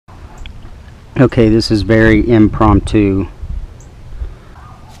Okay, this is very impromptu,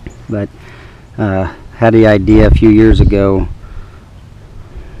 but had the idea a few years ago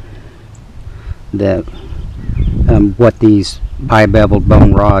that what these bi-beveled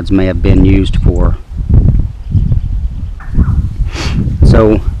bone rods may have been used for.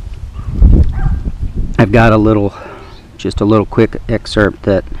 So I've got just a little quick excerpt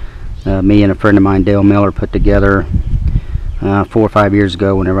that me and a friend of mine, Dale Miller, put together 4 or 5 years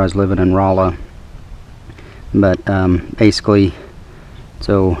ago whenever I was living in Rolla. But basically,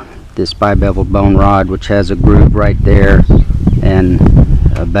 so this bi-beveled bone rod, which has a groove right there and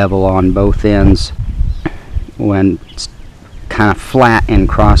a bevel on both ends, when it's kind of flat in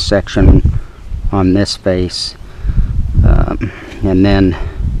cross section on this face, and then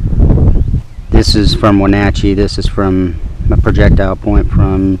this is from Wenatchee. This is from a projectile point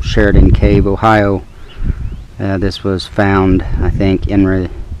from Sheridan Cave, Ohio. This was found, I think, in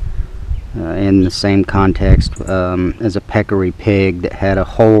the same context as a peccary pig that had a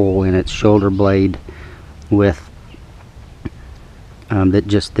hole in its shoulder blade with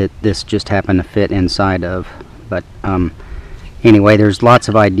that this just happened to fit inside of. But anyway, there's lots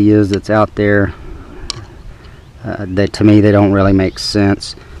of ideas that's out there that to me they don't really make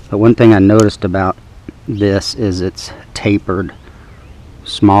sense. But one thing I noticed about this is it's tapered,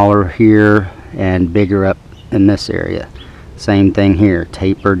 smaller here and bigger up in this area. Same thing here,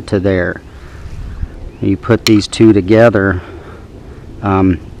 tapered to there. You put these two together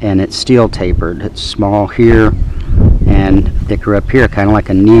and it's still tapered. It's small here and thicker up here, kind of like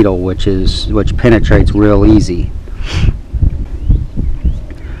a needle, which penetrates real easy.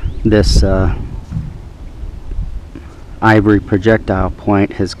 This ivory projectile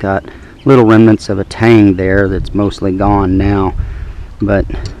point has got little remnants of a tang there that's mostly gone now, but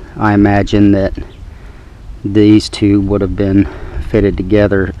I imagine that these two would have been fitted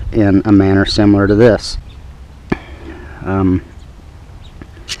together in a manner similar to this.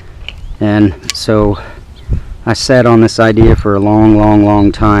 And so I sat on this idea for a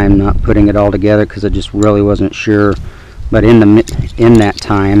long time, not putting it all together because I just really wasn't sure. But in that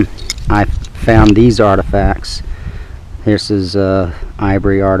time, I found these artifacts. This is a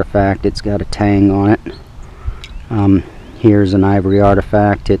ivory artifact. It's got a tang on it. Here's an ivory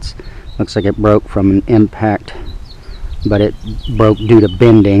artifact. Looks like it broke from an impact, but it broke due to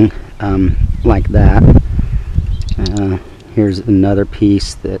bending, like that. Here's another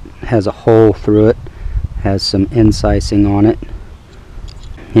piece that has a hole through it, has some incising on it.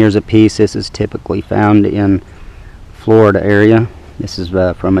 Here's a piece. This is typically found in Florida area. This is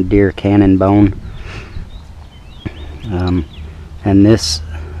from a deer cannon bone. And this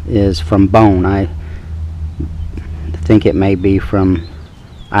is from bone. I think it may be from,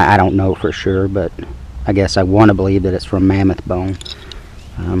 I don't know for sure, but I guess I want to believe that it's from mammoth bone.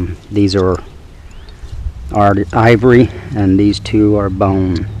 These are ivory, and these two are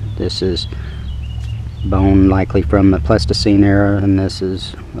bone. This is bone likely from the Pleistocene era, and this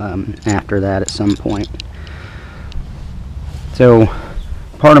is after that at some point. So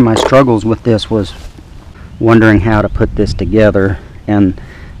part of my struggles with this was wondering how to put this together, and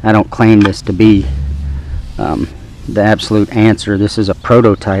I don't claim this to be the absolute answer. This is a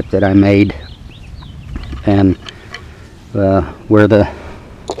prototype that I made, and where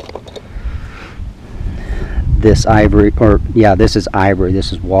this ivory, or yeah, this is ivory,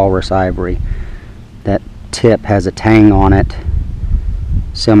 this is walrus ivory, that tip has a tang on it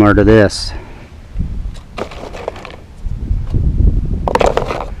similar to this.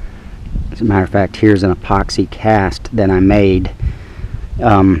 As a matter of fact, here's an epoxy cast that I made.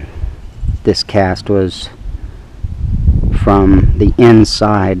 This cast was from the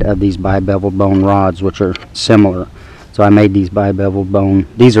inside of these bi-beveled bone rods, which are similar. So I made these bi-beveled bone.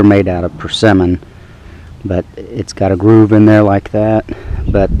 These are made out of persimmon, but it's got a groove in there like that.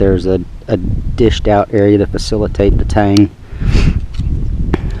 But there's a dished out area to facilitate the tang.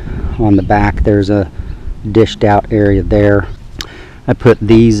 On the back, there's a dished out area there. I put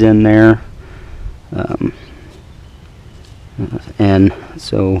these in there. And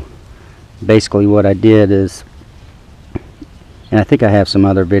so basically what I did is, and I think I have some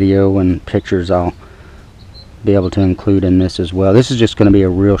other video and pictures I'll be able to include in this as well. This is just going to be a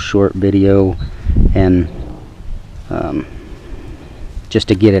real short video, and just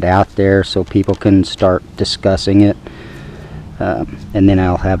to get it out there so people can start discussing it. And then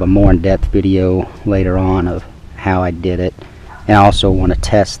I'll have a more in-depth video later on of how I did it. And I also want to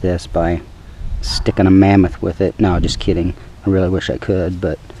test this by sticking a mammoth with it. No, just kidding. I really wish I could,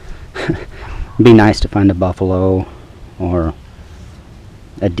 but it'd be nice to find a buffalo or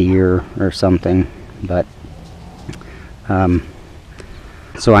a deer or something. But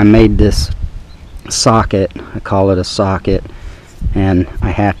so I made this socket. I call it a socket, and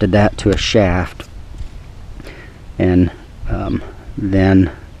I hafted that to a shaft, and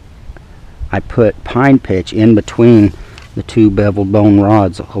then I put pine pitch in between the two beveled bone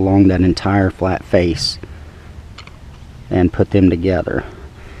rods along that entire flat face and put them together.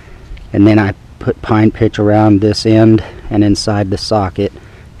 And then I put pine pitch around this end and inside the socket,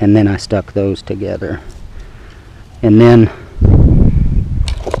 and then I stuck those together. And then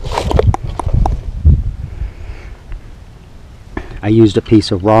I used a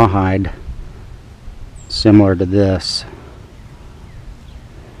piece of rawhide similar to this.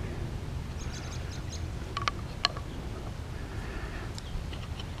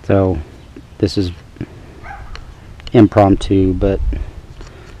 So this is impromptu, but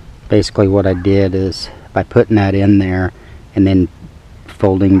basically what I did is by putting that in there and then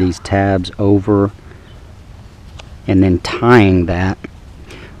folding these tabs over and then tying that,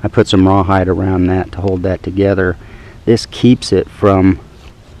 I put some rawhide around that to hold that together. This keeps it from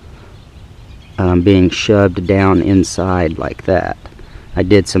being shoved down inside like that. I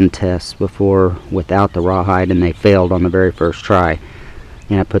did some tests before without the rawhide and they failed on the very first try.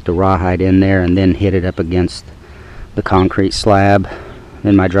 And I put the rawhide in there and then hit it up against the concrete slab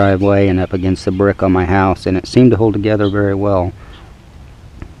in my driveway and up against the brick on my house, and it seemed to hold together very well.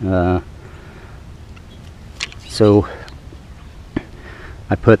 So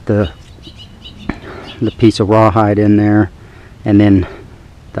I put the piece of rawhide in there and then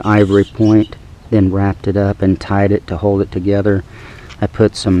the ivory point, then wrapped it up and tied it to hold it together. I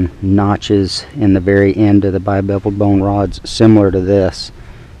put some notches in the very end of the bi-beveled bone rods similar to this,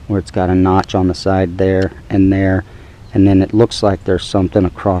 where it's got a notch on the side there, and then it looks like there's something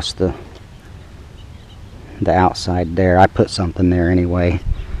across the outside there. I put something there anyway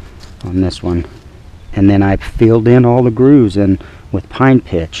on this one. And then I filled in all the grooves and with pine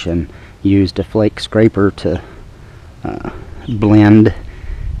pitch and used a flake scraper to blend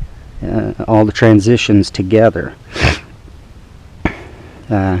all the transitions together.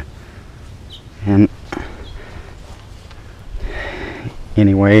 And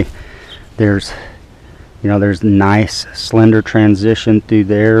anyway, there's nice slender transition through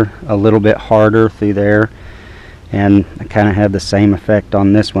there, a little bit harder through there, and I kind of have the same effect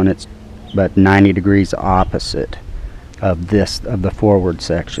on this one. It's but 90 degrees opposite of the forward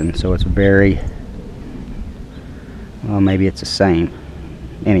section, so it's very, well, maybe it's the same.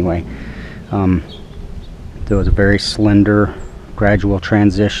 Anyway, there was a very slender gradual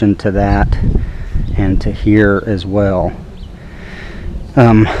transition to that and to here as well.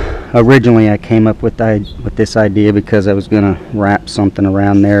 Originally I came up with this idea because I was going to wrap something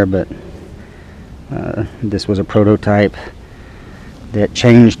around there, but this was a prototype that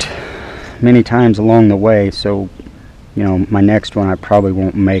changed many times along the way, so my next one I probably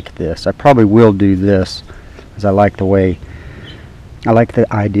won't make this. I probably will do this because I like the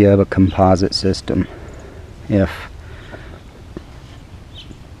idea of a composite system. If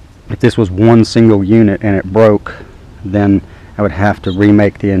this was one single unit and it broke, then I would have to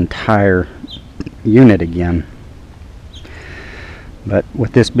remake the entire unit again. But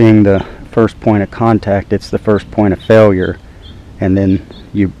with this being the first point of contact, it's the first point of failure, and then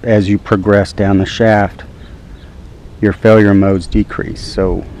as you progress down the shaft, your failure modes decrease.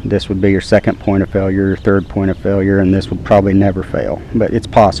 So this would be your second point of failure, your third point of failure, and this would probably never fail, but it's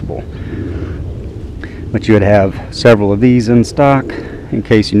possible. But you would have several of these in stock in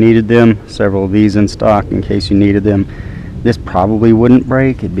case you needed them, several of these in stock in case you needed them. This probably wouldn't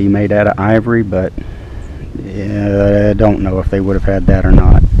break. It'd be made out of ivory, but I don't know if they would have had that or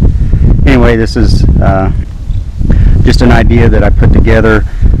not. Anyway, this is just an idea that I put together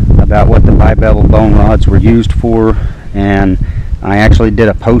about what the bi-beveled bone rods were used for, and I actually did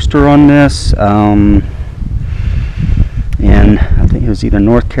a poster on this in, I think it was either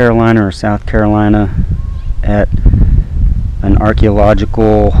North Carolina or South Carolina, at an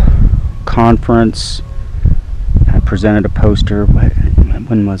archaeological conference. I presented a poster.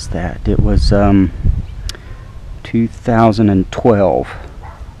 When was that? It was 2012,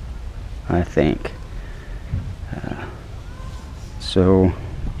 I think. So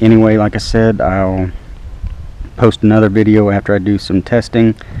anyway, like I said, I'll post another video after I do some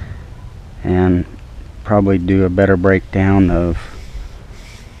testing and probably do a better breakdown of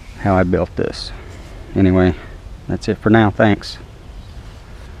how I built this. Anyway, that's it for now. Thanks.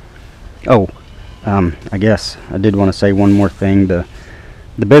 Oh, I guess I did want to say one more thing. The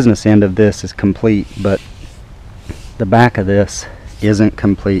business end of this is complete, but the back of this isn't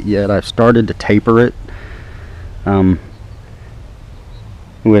complete yet. I've started to taper it.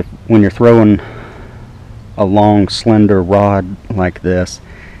 When you're throwing a long slender rod like this,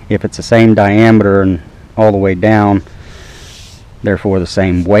 If it's the same diameter and all the way down, therefore the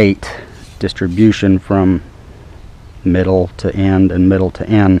same weight distribution from middle to end and middle to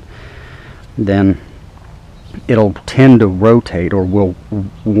end, then it'll tend to rotate, or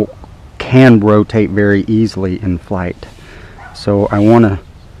can rotate very easily in flight. So I want to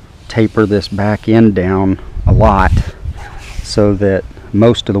taper this back end down a lot so that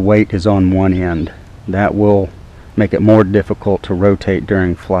most of the weight is on one end. That will make it more difficult to rotate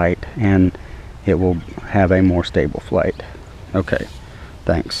during flight, and it will have a more stable flight. Okay,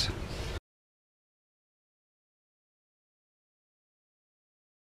 thanks.